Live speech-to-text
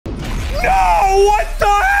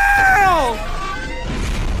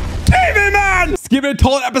Skibidi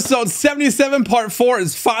Toilet episode 77 part 4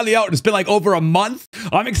 is finally out. It's been like over a month.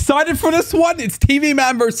 I'm excited for this one. It's TV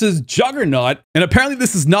Man versus Juggernaut. And apparently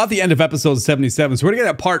this is not the end of episode 77. So we're gonna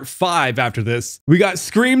get a part 5 after this. We got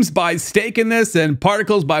screams by Steak in this and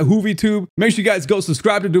particles by HoovyTube. Make sure you guys go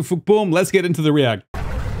subscribe to Do Fook Boom. Let's get into the react.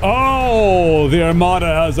 Oh, the Armada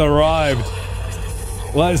has arrived.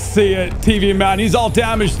 Let's see it. TV Man. He's all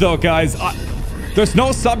damaged though, guys. There's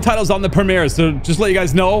no subtitles on the premiere, so just let you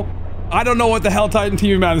guys know. I don't know what the hell Titan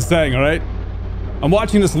TV Man is saying, alright? I'm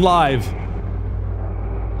watching this live.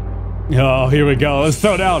 Oh, here we go. Let's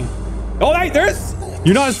throw down. Oh, wait, there's...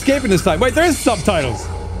 You're not escaping this time. Wait, there's subtitles.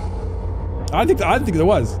 I think there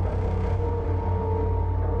was.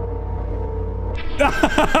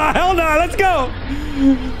 Hell no, let's go.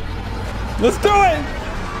 Let's do it.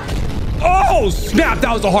 Oh, snap.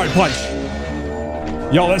 That was a hard punch.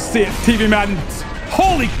 Yo, let's see it. TV Man.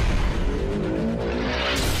 Holy...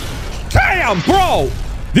 Damn, bro!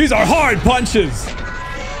 These are hard punches.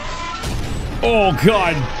 Oh,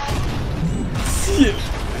 God.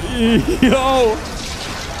 Yo.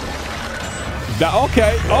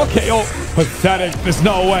 Okay. Oh, pathetic. There's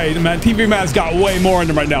no way, man. TV Man's got way more in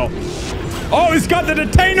him right now. Oh, he's got the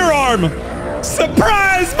detainer arm.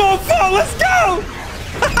 Surprise, mofo. Let's go.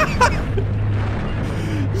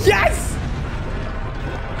 Yes.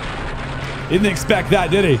 He didn't expect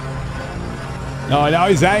that, did he? Oh, now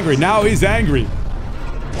he's angry. Now he's angry.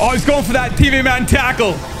 Oh, he's going for that TV Man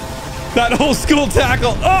tackle. That old school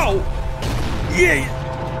tackle. Oh! Yeah.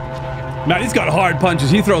 Man, he's got hard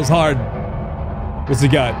punches. He throws hard. What's he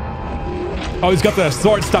got? Oh, he's got the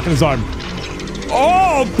sword stuck in his arm.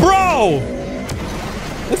 Oh, bro!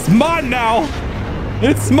 It's mine now.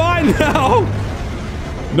 It's mine now.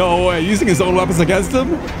 No way. Using his own weapons against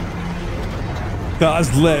him?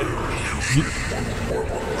 That's lit.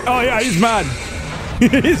 Oh, yeah, he's mad.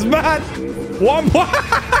 He's mad. One pop,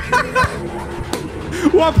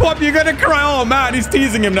 you're gonna cry. Oh man, he's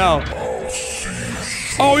teasing him now.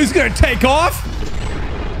 Oh, he's gonna take off?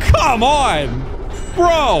 Come on,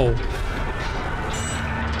 bro.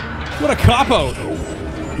 What a cop-out.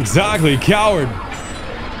 Exactly, coward.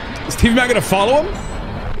 Is TV Man gonna follow him?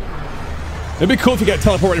 It'd be cool if you get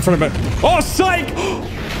teleported right in front of him. Oh, psych!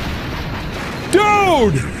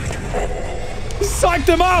 Dude! Psyched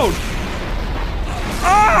him out!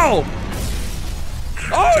 Oh!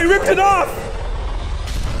 Oh, he ripped it off!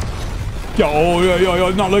 Yo,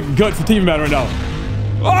 it's not looking good for TV Man right now.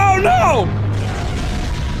 Oh, no!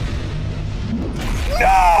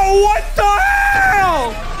 No! What the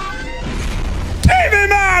hell? TV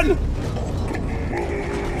Man!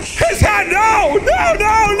 His hand! No!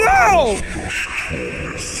 No!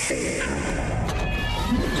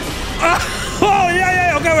 Oh,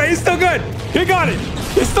 yeah. Okay, wait, he's still good. He got it.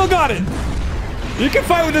 He still got it. You can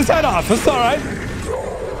fight with his head off. That's all right.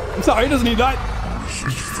 I'm sorry, he doesn't need that.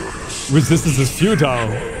 Resistance is futile.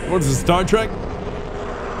 What is this, Star Trek?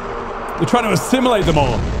 They're trying to assimilate them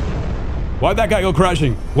all. Why'd that guy go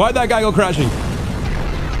crashing? What's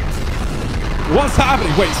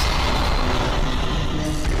happening? Wait.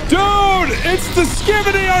 Dude, it's the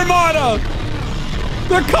Skibidi Armada.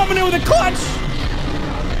 They're coming in with a clutch.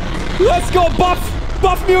 Let's go,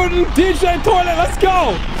 Buff Mutant, DJ Toilet, let's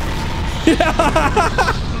go! Yeah.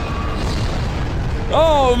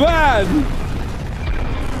 Oh, man!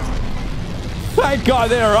 Thank God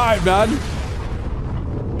they arrived, man.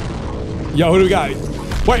 Yo, who do we got?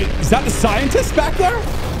 Wait, is that the scientist back there?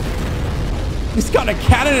 He's got a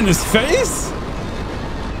cannon in his face?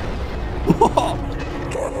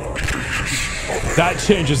 That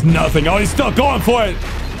changes nothing. Oh, he's still going for it.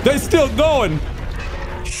 They're still going.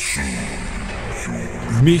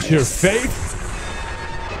 Meet your fate?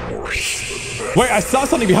 Wait, I saw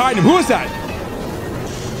something behind him. Who is that?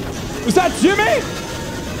 Was that Jimmy?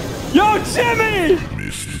 Yo, Jimmy!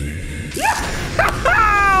 Yeah!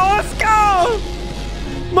 Let's go!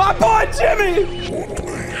 My boy, Jimmy!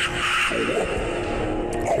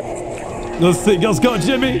 Let's see. Let's go,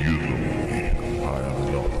 Jimmy. I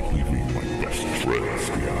am not leaving my best friends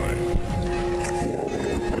behind.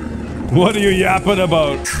 What are you yapping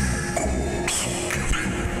about?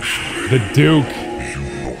 The Duke.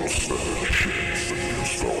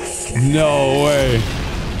 No way.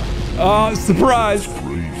 Oh, surprise.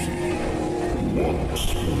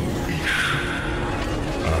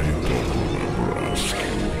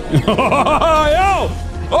 Oh, yo!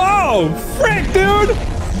 Oh, frick, dude!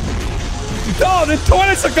 Oh, the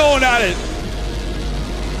toilets are going at it!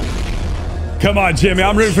 Come on, Jimmy.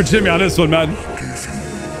 I'm rooting for Jimmy on this one, man.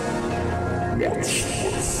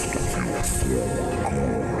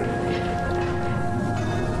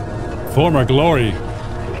 Former glory.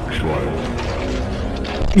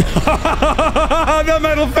 The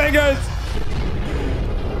middle fingers.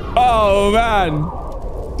 Oh,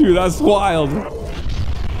 man. Dude, that's wild.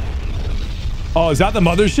 Oh, is that the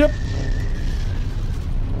mothership?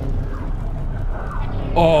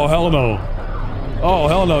 Oh, hell no. Oh,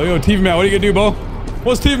 hell no. Yo, TV Man, what are you gonna do, Bo?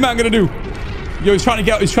 What's TV Man gonna do? Yo, he's trying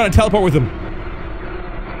to teleport with him.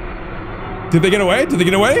 Did they get away? Did they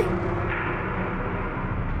get away?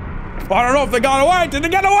 I don't know if they got away. Did they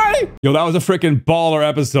get away? Yo, that was a freaking baller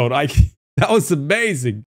episode. That was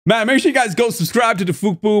amazing. Man, make sure you guys go subscribe to the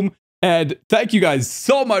Fook Boom. And thank you guys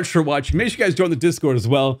so much for watching. Make sure you guys join the Discord as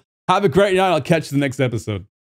well. Have a great night. I'll catch you in the next episode.